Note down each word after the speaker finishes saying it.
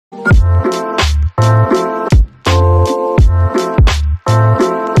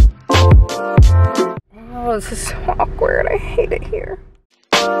this is so awkward. I hate it here.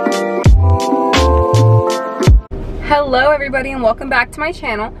 Hello everybody and welcome back to my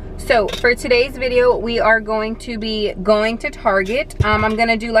channel. So for today's video, we are going to be going to Target. I'm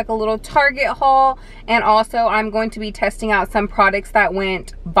gonna do like a little Target haul, and also I'm going to be testing out some products that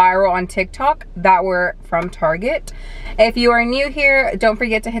went viral on TikTok that were from Target. If you are new here, don't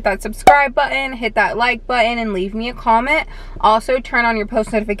forget to hit that subscribe button, hit that like button, and leave me a comment. Also turn on your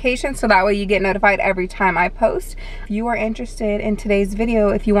post notifications so that way you get notified every time I post. If you are interested in today's video,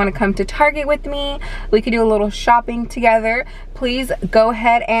 if you want to come to Target with me, we could do a little shopping together. Please go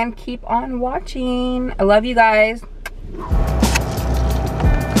ahead and keep on watching. I love you guys.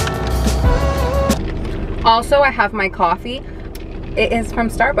 Also, I have my coffee. It is from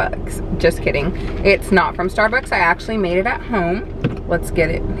Starbucks. Just kidding. It's not from Starbucks. I actually made it at home. Let's get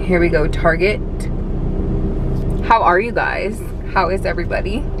it. Here we go, Target. How are you guys? How is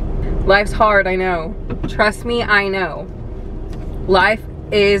everybody? Life's hard, I know. Trust me, I know. Life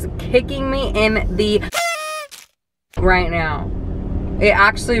is kicking me in the right now. It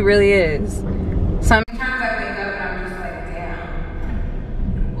actually really is. Sometimes I wake up and I'm just like,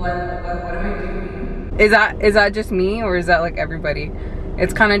 damn. What am I doing? Is that just me, or is that like everybody?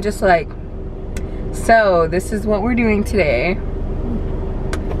 It's kind of just like, so this is what we're doing today.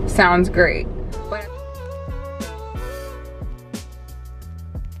 Sounds great. But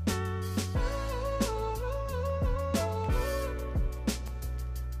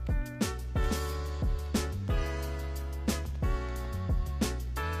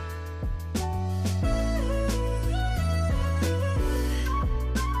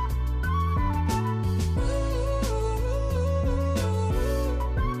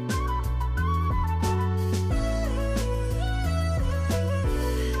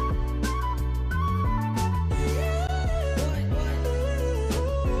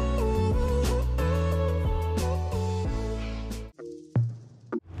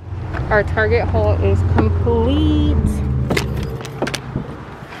our Target haul is complete,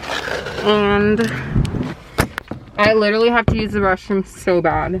 and I literally have to use the restroom so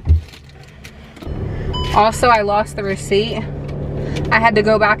bad. Also, I lost the receipt. I had to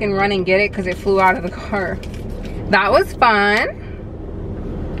go back and run and get it because it flew out of the car. That was fun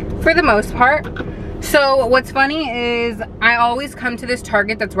for the most part. So what's funny is I always come to this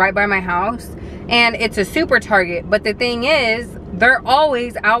Target that's right by my house, and it's a super Target, but the thing is, they're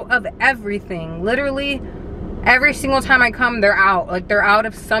always out of everything. Literally every single time I come, they're out. Like, they're out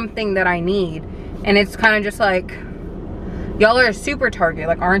of something that I need. And it's kind of just like, y'all are a super Target.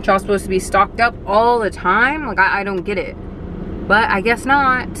 Like, aren't y'all supposed to be stocked up all the time? Like, I don't get it. But I guess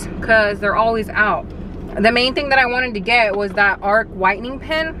not, because they're always out. The main thing that I wanted to get was that Arc whitening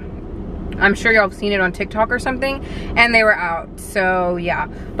pen. I'm sure y'all have seen it on TikTok or something, and they were out. So yeah,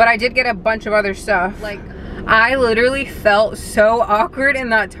 but I did get a bunch of other stuff. Like, I literally felt so awkward in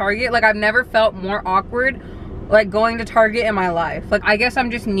that Target. Like, I've never felt more awkward like going to Target in my life. Like, I guess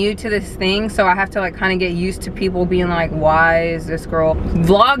I'm just new to this thing, so I have to like kind of get used to people being like, why is this girl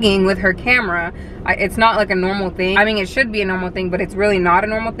vlogging with her camera? It's not like a normal thing. I mean, it should be a normal thing, but it's really not a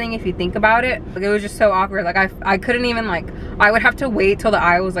normal thing if you think about it. Like, it was just so awkward. Like, I couldn't even, like, I would have to wait till the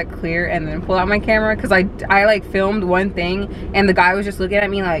aisle was like clear and then pull out my camera, because I like filmed one thing and the guy was just looking at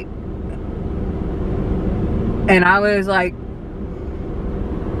me like, and I was like,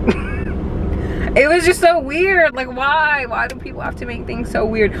 it was just so weird. Like, why do people have to make things so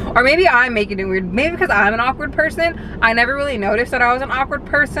weird? Or maybe I'm making it weird. Maybe because I'm an awkward person. I never really noticed that I was an awkward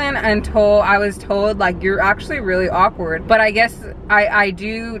person until I was told, like, you're actually really awkward. But I guess I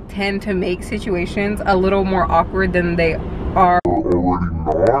do tend to make situations a little more awkward than they are already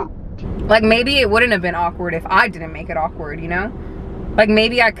not. Like, maybe it wouldn't have been awkward if I didn't make it awkward, you know? Like,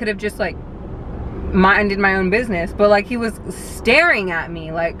 maybe I could have just like minded my own business, but like, he was staring at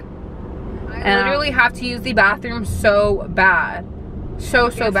me like, I literally have to use the bathroom so bad. So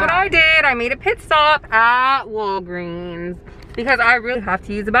bad. What I did, I made a pit stop at Walgreens because I really have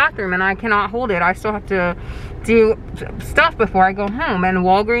to use the bathroom and I cannot hold it. I still have to do stuff before I go home, and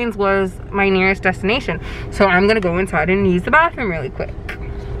Walgreens was my nearest destination. So I'm gonna go inside and use the bathroom really quick.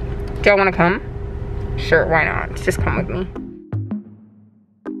 Do y'all wanna come? Sure, why not? Just come with me.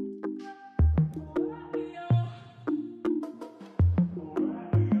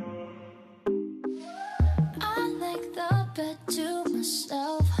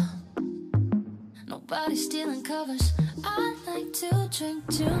 Nobody's stealing covers. I like to drink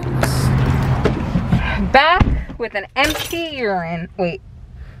to myself. Back with an empty urine. Wait.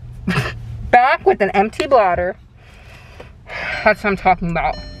 Back with an empty bladder. That's what I'm talking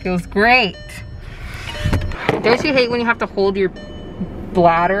about. Feels great. Don't you hate when you have to hold your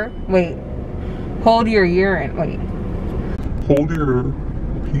bladder? Wait. Hold your urine. Wait. Hold your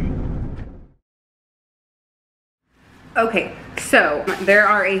pee. Okay, so there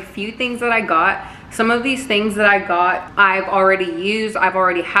are a few things that I got. Some of these things that I got, I've already used, I've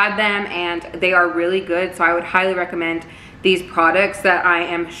already had them, and they are really good. So I would highly recommend these products that I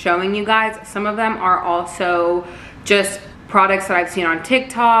am showing you guys. Some of them are also just products that I've seen on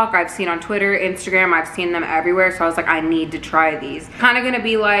TikTok, I've seen on Twitter, Instagram, I've seen them everywhere. So I was like, I need to try these. Kind of gonna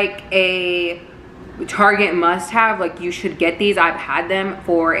be like a Target must-have, like you should get these. I've had them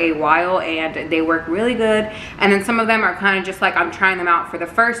for a while and they work really good. And then some of them are kind of just like I'm trying them out for the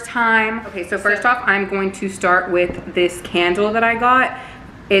first time. Okay, so first off, I'm going to start with this candle that I got.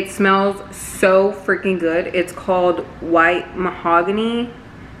 It smells so freaking good. It's called White Mahogany.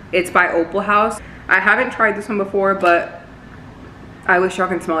 It's by Opal House. I haven't tried this one before, but I wish y'all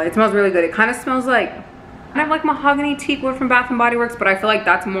can smell it. It smells really good. It kind of smells like kind of like mahogany teak wood from Bath and Body Works, but I feel like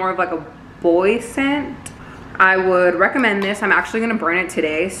that's more of like a boy scent. I would recommend this. I'm actually gonna burn it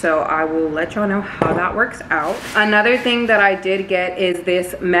today, so I will let y'all know how that works out. Another thing that I did get is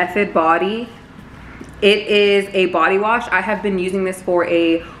this Method Body. It is a body wash. I have been using this for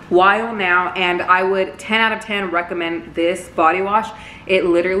a while now, and I would 10 out of 10 recommend this body wash. It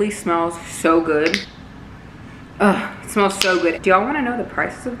literally smells so good. Ugh, it smells so good. Do y'all want to know the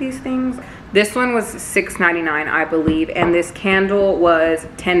prices of these things? This one was $6.99, I believe, and this candle was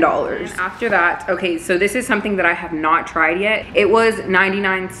 $10. And after that, okay, so this is something that I have not tried yet. It was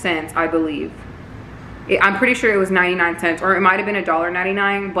 99 cents, I believe. I'm pretty sure it was 99 cents, or it might have been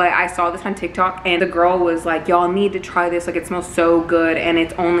 $1.99, but I saw this on TikTok and the girl was like, y'all need to try this, like it smells so good, and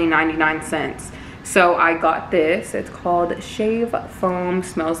it's only 99 cents. So I got this. It's called Shave Foam,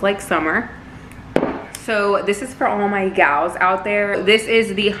 smells like summer. So this is for all my gals out there. This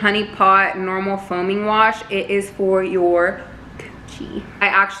is the Honey Pot Normal Foaming Wash. It is for your coochie. I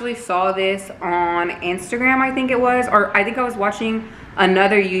actually saw this on Instagram, I think it was, or I think I was watching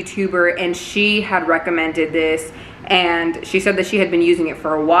another YouTuber and she had recommended this, and she said that she had been using it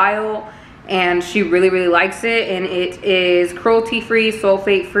for a while and she really likes it, and it is cruelty free,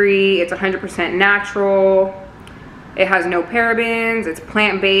 sulfate free, it's 100% natural. It has no parabens, it's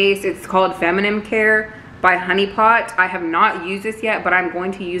plant-based. It's called Feminine Care by Honey Pot. I have not used this yet, but I'm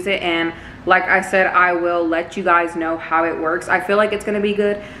going to use it, and like I said, I will let you guys know how it works. I feel like it's gonna be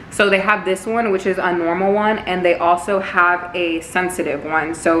good. So they have this one, which is a normal one, and they also have a sensitive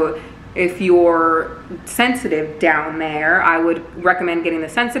one. So if you're sensitive down there, I would recommend getting the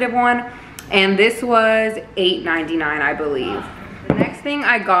sensitive one. And this was $8.99, I believe. The next thing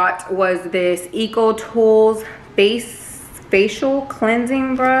I got was this Eco Tools facial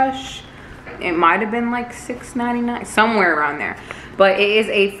cleansing brush. It might have been like $6.99, somewhere around there, but it is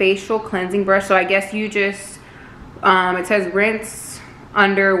a facial cleansing brush. So I guess you just it says rinse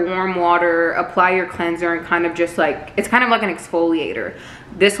under warm water, apply your cleanser, and kind of just like, it's kind of like an exfoliator.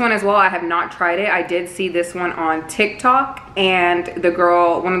 This one as well, I have not tried it. I did see this one on TikTok, and one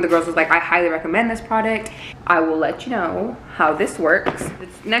of the girls was like, I highly recommend this product. I will let you know how this works.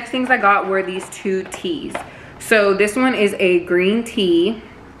 The next things I got were these two teas. So this one is a green tea,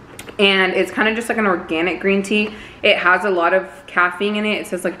 and it's kind of just like an organic green tea. It has a lot of caffeine in it. It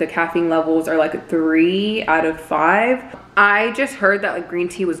says like the caffeine levels are like 3 out of 5. I just heard that like green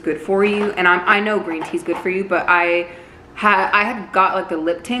tea was good for you, and I know green tea is good for you, but I had got like the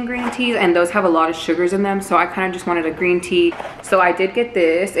Lipton green teas, and those have a lot of sugars in them, so I kind of just wanted a green tea. So I did get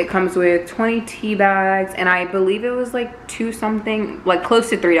this. It comes with 20 tea bags, and I believe it was like $2 something, like close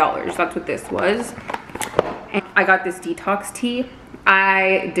to $3. That's what this was. And I got this detox tea.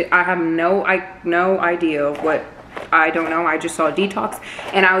 I have no idea what, I don't know. I just saw detox,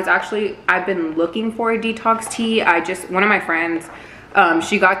 and I've been looking for a detox tea. One of my friends,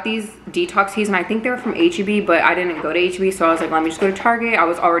 she got these detox teas, and I think they were from HEB, but I didn't go to HEB, so I was like, let me just go to Target. I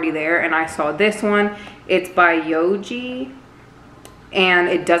was already there, and I saw this one. It's by Yogi, and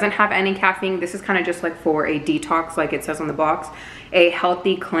it doesn't have any caffeine. This is kind of just like for a detox, like it says on the box, a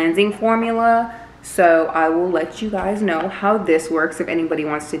healthy cleansing formula. So I will let you guys know how this works if anybody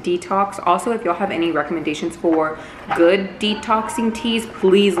wants to detox. Also, if y'all have any recommendations for good detoxing teas,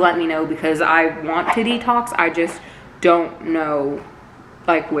 please let me know, because I want to detox. I just don't know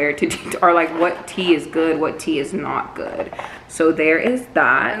like where to or like what tea is good, what tea is not good. So there is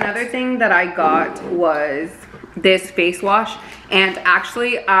that. Another thing that I got was this face wash, and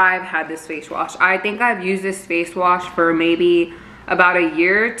actually I've had this face wash. I think I've used this face wash for maybe about a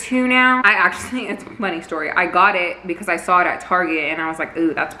year or two now. It's a funny story. I got it because I saw it at Target, and I was like,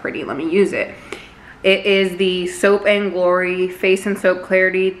 ooh, that's pretty, let me use it. It is the Soap and Glory Face and Soap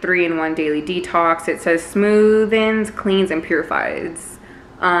Clarity 3-in-1 Daily Detox. It says smoothens, cleans, and purifies.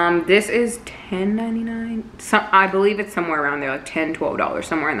 This is $10.99. I believe it's somewhere around there, like $10, $12,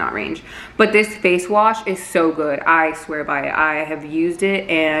 somewhere in that range. But this face wash is so good. I swear by it. I have used it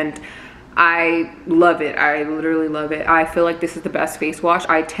and I love it. I literally love it. I feel like this is the best face wash.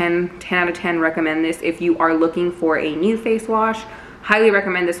 I 10 out of 10 recommend this if you are looking for a new face wash. Highly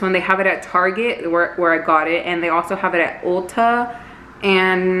recommend this one. They have it at Target where I got it, and they also have it at Ulta.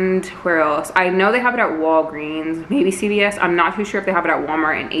 And where else? I know they have it at Walgreens, maybe CVS. I'm not too sure if they have it at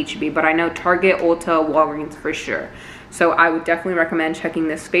Walmart and HB, but I know Target, Ulta, Walgreens for sure. So I would definitely recommend checking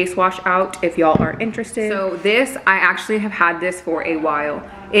this face wash out if y'all are interested. So this, I actually have had this for a while.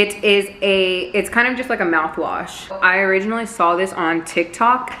 It's kind of just like a mouthwash. I originally saw this on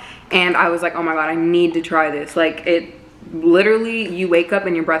TikTok and I was like, oh my God, I need to try this. Like, it literally, you wake up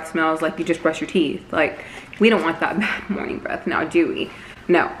and your breath smells like you just brushed your teeth. Like, we don't want that bad morning breath now, do we?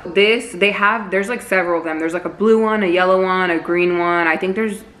 No. This, there's like several of them. There's like a blue one, a yellow one, a green one. I think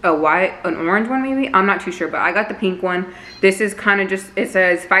there's a white, an orange one maybe. I'm not too sure, but I got the pink one. This is kind of just, it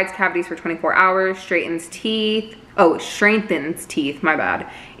says fights cavities for 24 hours, straightens teeth. Oh, strengthens teeth, my bad.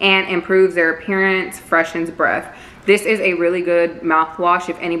 And improves their appearance, freshens breath. This is a really good mouthwash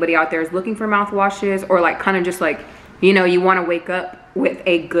if anybody out there is looking for mouthwashes, or like kind of just like, you know, you want to wake up with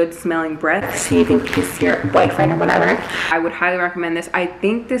a good smelling breath so you can kiss your boyfriend or whatever. I would highly recommend this. I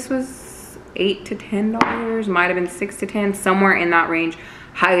think this was $8 to $10, might have been $6 to $10, somewhere in that range.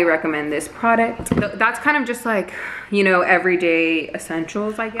 Highly recommend this product. That's kind of just like, you know, everyday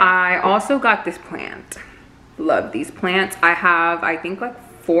essentials, I guess. I also got this plant. Love these plants. I have, I think, like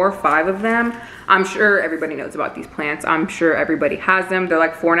 4 or 5 of them. I'm sure everybody knows about these plants. I'm sure everybody has them. They're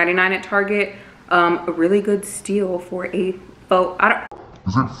like $4.99 at Target. A really good steal for a faux,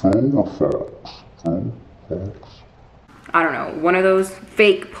 Is it faux or fox? Faux? Fox? I don't know, one of those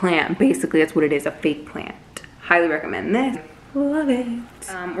fake plant. Basically, that's what it is, a fake plant. Highly recommend this. Love it.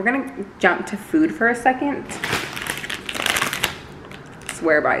 We're gonna jump to food for a second.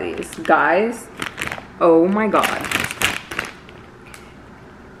 Swear by these. Guys, oh my God.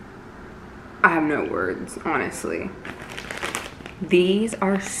 I have no words, honestly. These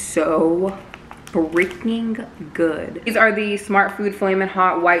are so freaking good. These are the Smart Food Flamin'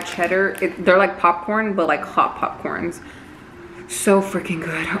 Hot White Cheddar. They're like popcorn, but like hot popcorns. So freaking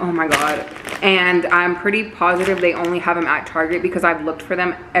good. Oh my God. And I'm pretty positive they only have them at Target because I've looked for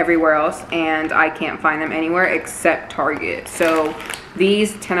them everywhere else and I can't find them anywhere except Target. So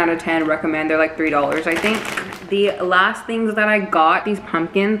these 10 out of 10 recommend. They're like $3, I think. The last things that I got, these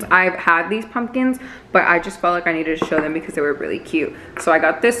pumpkins. I've had these pumpkins, but I just felt like I needed to show them because they were really cute. So I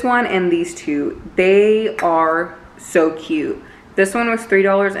got this one and these two. They are so cute. This one was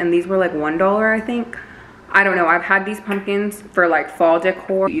 $3 and these were like $1, I think. I don't know. I've had these pumpkins for like fall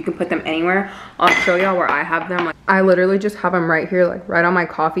decor. You can put them anywhere. I'll show y'all where I have them. I literally just have them right here, like right on my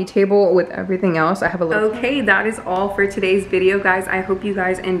coffee table with everything else. I have a little. Okay, that is all for today's video, guys. I hope you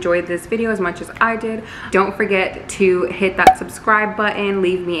guys enjoyed this video as much as I did. Don't forget to hit that subscribe button,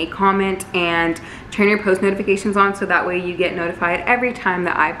 leave me a comment, and turn your post notifications on so that way you get notified every time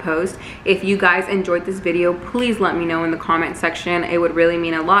that I post. If you guys enjoyed this video, please let me know in the comment section. It would really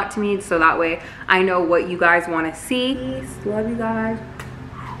mean a lot to me, so that way I know what you guys want to see. Peace. Love you guys.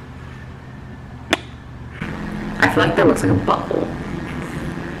 I feel like that looks like a butthole.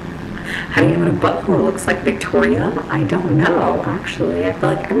 How do you know what a butthole looks like, Victoria? I don't know, actually. I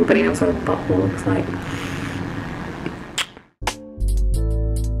feel like everybody knows what a butthole looks like.